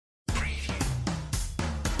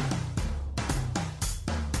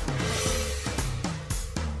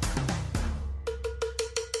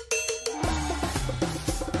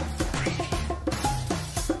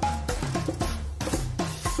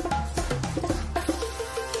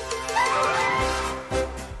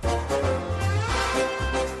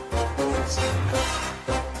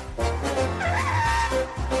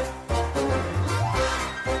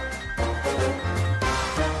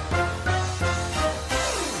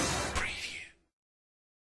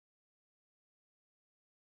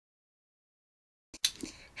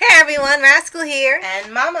Hey everyone, Rascal here.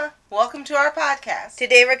 And Mama, welcome to our podcast.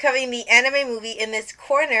 Today we're covering the anime movie In This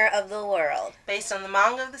Corner of the World. Based on the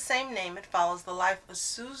manga of the same name, it follows the life of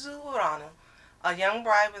Suzu Urano, a young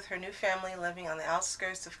bride with her new family living on the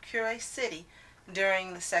outskirts of Kure City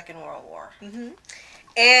during the Second World War. Mm-hmm.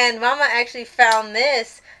 And Mama actually found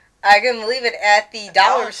this, I couldn't believe it, at the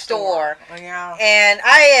dollar store. Oh, yeah. And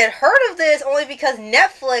I had heard of this only because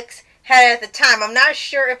Netflix had it at the time. I'm not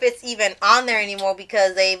sure if it's even on there anymore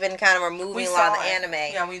because they've been kind of removing a lot of the anime.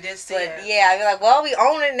 Yeah, we did see but it. Yeah, I'd be like, well, we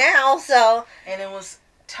own it now, so. And it was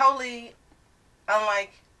totally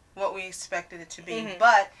unlike what we expected it to be. Mm-hmm.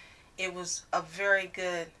 But it was a very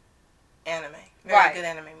good anime. Very good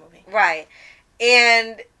anime movie. Right.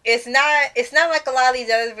 And it's not like a lot of these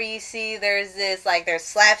others where you see there's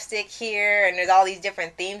slapstick here and there's all these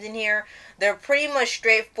different themes in here. They're pretty much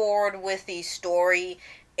straightforward with the story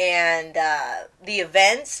and the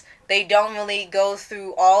events. They don't really go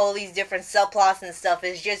through all these different subplots and stuff.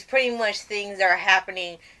 It's just pretty much things that are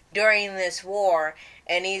happening during this war,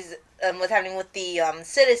 and what's happening with the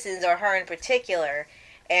citizens, or her in particular,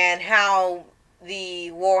 and how the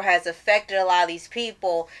war has affected a lot of these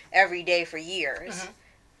people every day for years. Mm-hmm.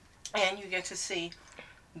 And you get to see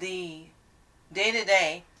the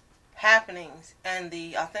day-to-day happenings and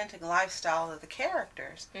the authentic lifestyle of the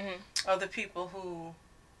characters, mm-hmm. of the people who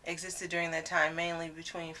existed during that time, mainly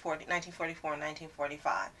between 1944 and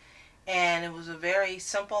 1945. And it was a very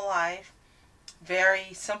simple life, very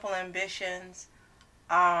simple ambitions.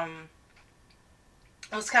 What's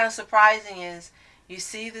kind of surprising is you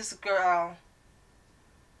see this girl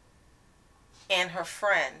and her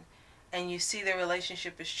friend, and you see their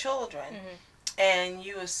relationship as children, mm-hmm. and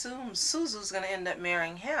you assume Suzu's going to end up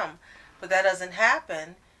marrying him, but that doesn't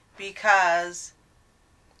happen because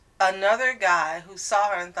another guy who saw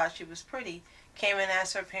her and thought she was pretty came and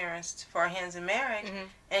asked her parents for her hands in marriage, mm-hmm.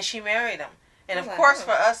 and she married him. And of course,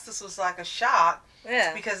 for us, this was like a shock,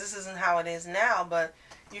 because this isn't how it is now. But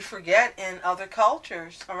you forget, in other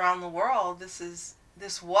cultures around the world, this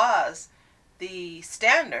was the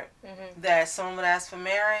standard, mm-hmm. that someone would ask for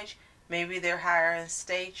marriage. Maybe they're higher in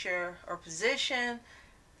stature or position.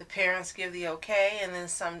 The parents give the okay, and then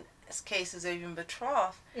some cases they even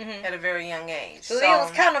betroth, mm-hmm. at a very young age. So it was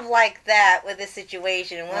kind of like that with this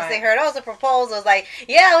situation. And once right. they heard, oh, it's a proposal, it was like,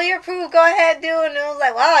 yeah, we approve, go ahead, do it. And it was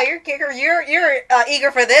like, wow, you're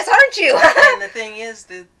eager for this, aren't you? And the thing is,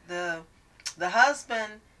 the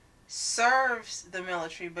husband serves the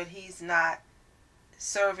military, but he's not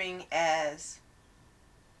serving as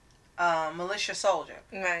a militia soldier.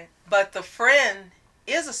 Right. But the friend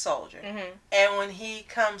is a soldier. Mm-hmm. And when he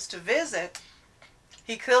comes to visit,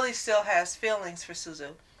 he clearly still has feelings for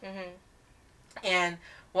Suzu. Mm-hmm. And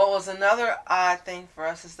what was another odd thing for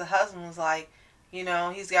us is the husband was like,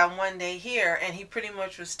 he's got one day here, and he pretty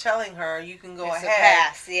much was telling her, you can go ahead. It's a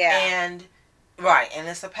pass, yeah. And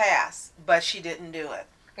it's a pass, but she didn't do it.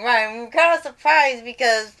 Right, I'm kind of surprised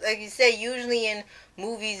because, like you said, usually in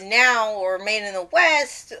movies now or made in the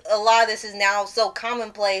West, a lot of this is now so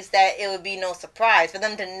commonplace that it would be no surprise. For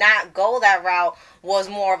them to not go that route was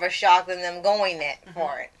more of a shock than them going mm-hmm.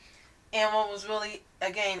 for it. And what was really,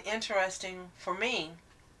 again, interesting for me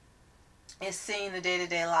is seeing the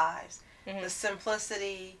day-to-day lives. Mm-hmm. The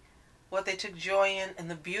simplicity, what they took joy in, and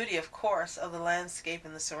the beauty, of course, of the landscape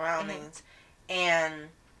and the surroundings. Mm-hmm. And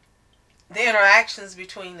the interactions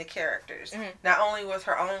between the characters, mm-hmm. not only with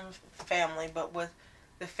her own family, but with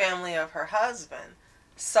the family of her husband.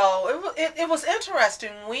 So it was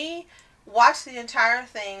interesting. We watched the entire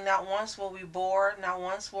thing. Not once were we bored. Not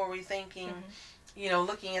once were we thinking, mm-hmm.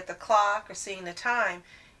 Looking at the clock or seeing the time.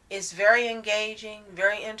 It's very engaging,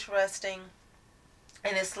 very interesting,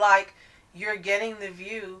 and it's like you're getting the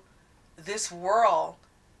view, this world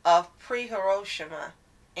of pre-Hiroshima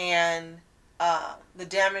and the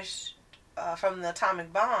damage from the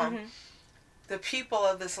atomic bomb, mm-hmm. the people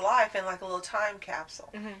of this life in like a little time capsule.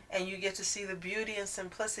 Mm-hmm. And you get to see the beauty and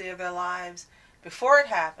simplicity of their lives before it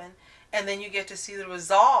happened, and then you get to see the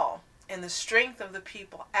resolve and the strength of the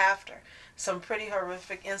people after. Some pretty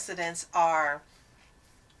horrific incidents are,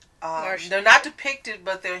 they're not depicted,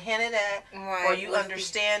 but they're hinted at, right. Or you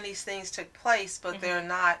understand these things took place, but mm-hmm. they're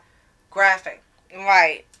not graphic.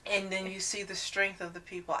 Right. And then you see the strength of the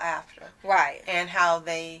people after. Right. And how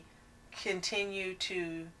they continue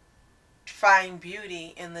to find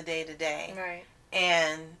beauty in the day-to-day. Right.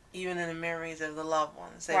 And even in the memories of the loved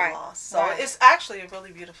ones they right. lost. So right. It's actually a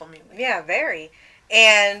really beautiful movie. Yeah, very.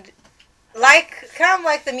 And kind of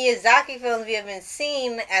like the Miyazaki films we have been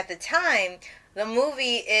seeing at the time, The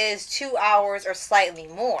movie is 2 hours or slightly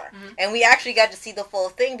more. Mm-hmm. And we actually got to see the full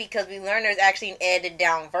thing because we learned there's actually an edited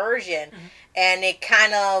down version. Mm-hmm. And it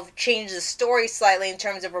kind of changed the story slightly in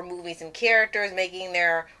terms of removing some characters, making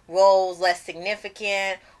their roles less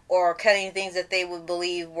significant, or cutting things that they would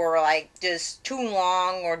believe were like just too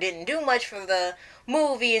long or didn't do much for the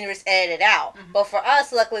movie and just edit it out. Mm-hmm. But for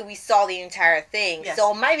us, luckily, we saw the entire thing. Yes.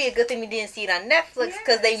 So it might be a good thing we didn't see it on Netflix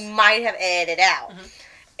because Yes. they might have edited it out. Mm-hmm.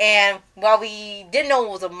 And while we didn't know it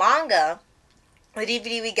was a manga, the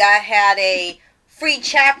DVD we got had a free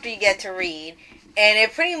chapter you get to read. And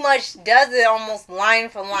it pretty much does it almost line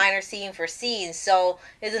for line or scene for scene. So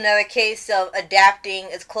it's another case of adapting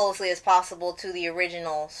as closely as possible to the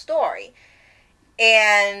original story.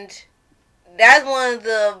 And that's one of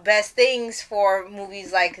the best things for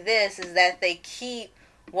movies like this, is that they keep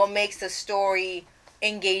what makes the story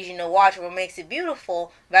engaging to watch, what makes it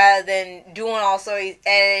beautiful, rather than doing all sorts of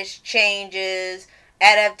edits, changes,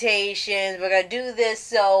 adaptations. We're going to do this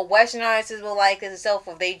so Western audiences will like this and so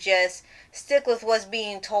forth. They just stick with what's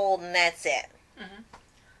being told, and that's it. Mm-hmm.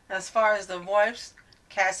 As far as the voice,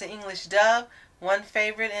 cast in English dub, one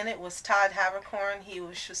favorite in it was Todd Haberkorn. He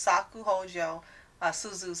was Shusaku Hojo,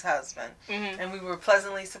 Suzu's husband. Mm-hmm. And we were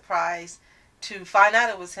pleasantly surprised to find out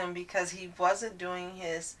it was him because he wasn't doing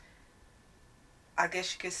his, I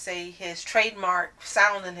guess you could say, his trademark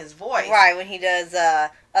sound in his voice. Right, when he does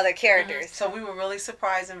other characters. Mm-hmm. So we were really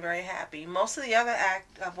surprised and very happy. Most of the other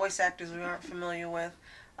voice actors we aren't familiar with.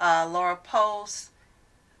 Laura Post,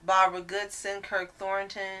 Barbara Goodson, Kirk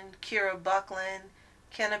Thornton, Kira Buckland,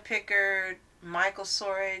 Kenna Pickard, Michael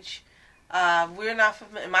Sorage. We're not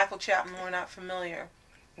familiar. Michael Chapman. We're not familiar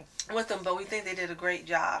with them, but we think they did a great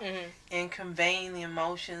job in conveying the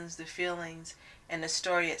emotions, the feelings, and the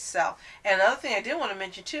story itself. And another thing I did want to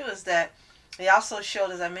mention too is that they also showed,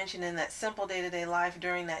 as I mentioned, in that simple day-to-day life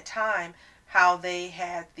during that time, how they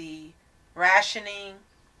had the rationing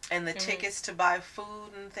and the tickets to buy food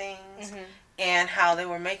and things, and how they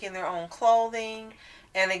were making their own clothing.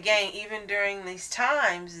 And again, even during these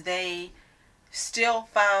times, they still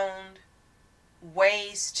found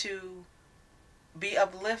ways to be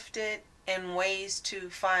uplifted and ways to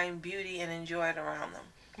find beauty and enjoy it around them.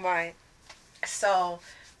 Right. So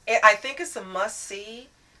I think it's a must-see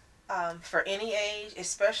for any age,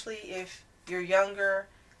 especially if you're younger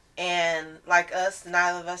and, like us,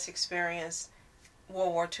 neither of us experienced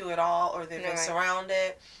World War II at all, or they've been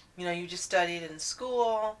surrounded. You know, you just studied in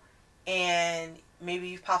school, and maybe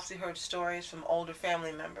you've possibly heard stories from older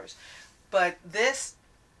family members. But this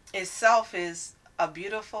itself is a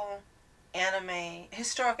beautiful anime,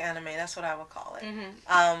 historic anime, that's what I would call it.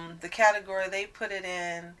 The category they put it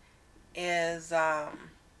in is, well,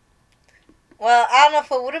 I don't know if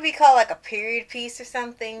would it be called like a period piece or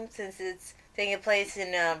something, since it's taking place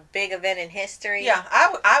in a big event in history. Yeah,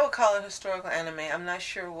 I would call it historical anime. I'm not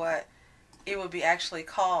sure what it would be actually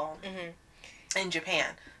called in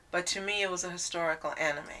Japan, but to me it was a historical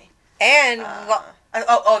anime. And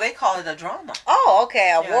they call it a drama. Oh,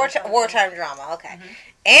 okay, wartime drama. Okay.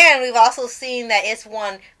 And we've also seen that it's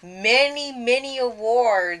won many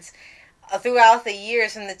awards throughout the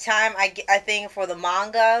years, from the time I think for the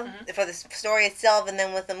manga, for the story itself, and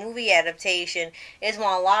then with the movie adaptation, it's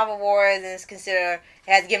won a lot of awards, and it's considered,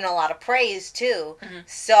 it has given a lot of praise too.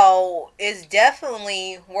 So it's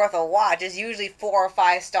definitely worth a watch. It's usually 4 or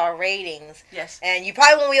 5 star ratings. Yes. And you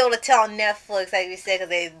probably won't be able to tell on Netflix, like we said,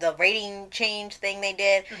 because the rating change thing they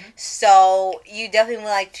did. So you definitely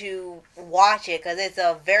would like to watch it, because it's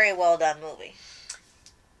a very well done movie.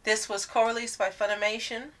 This was co-released by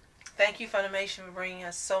Funimation. Thank you, Funimation, for bringing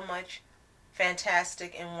us so much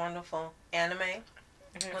fantastic and wonderful anime,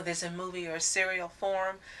 whether it's in movie or serial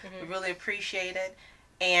form. We really appreciate it.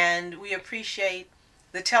 And we appreciate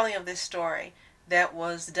the telling of this story that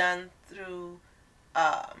was done through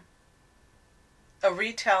a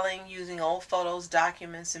retelling using old photos,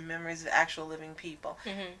 documents, and memories of actual living people.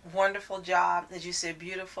 Wonderful job. As you said,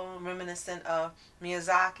 beautiful, reminiscent of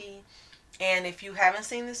Miyazaki. And if you haven't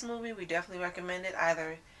seen this movie, we definitely recommend it,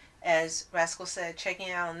 either, as Rascal said, checking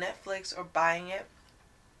it out on Netflix or buying it.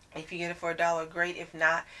 If you get it for $1, great. If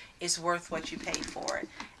not, it's worth what you pay for it.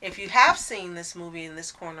 If you have seen this movie in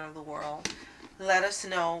this corner of the world, let us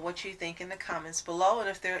know what you think in the comments below, and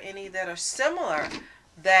if there are any that are similar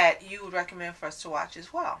that you would recommend for us to watch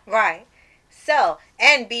as well. Right. So,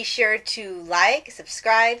 and be sure to like,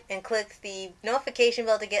 subscribe, and click the notification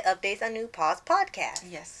bell to get updates on new Paws podcasts.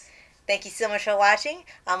 Yes. Thank you so much for watching.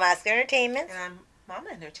 I'm Oscar Entertainment. And I'm Mama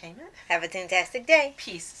Entertainment. Have a fantastic day.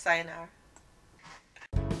 Peace. Sayonara.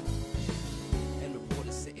 And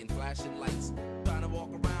reporters sitting flashing lights, trying to walk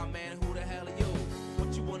around, man. Who the hell are you?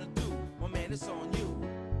 What you wanna do? My man, it's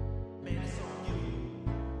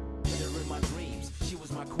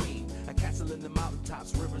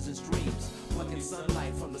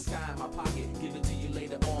sunlight from the sky in my pocket, give it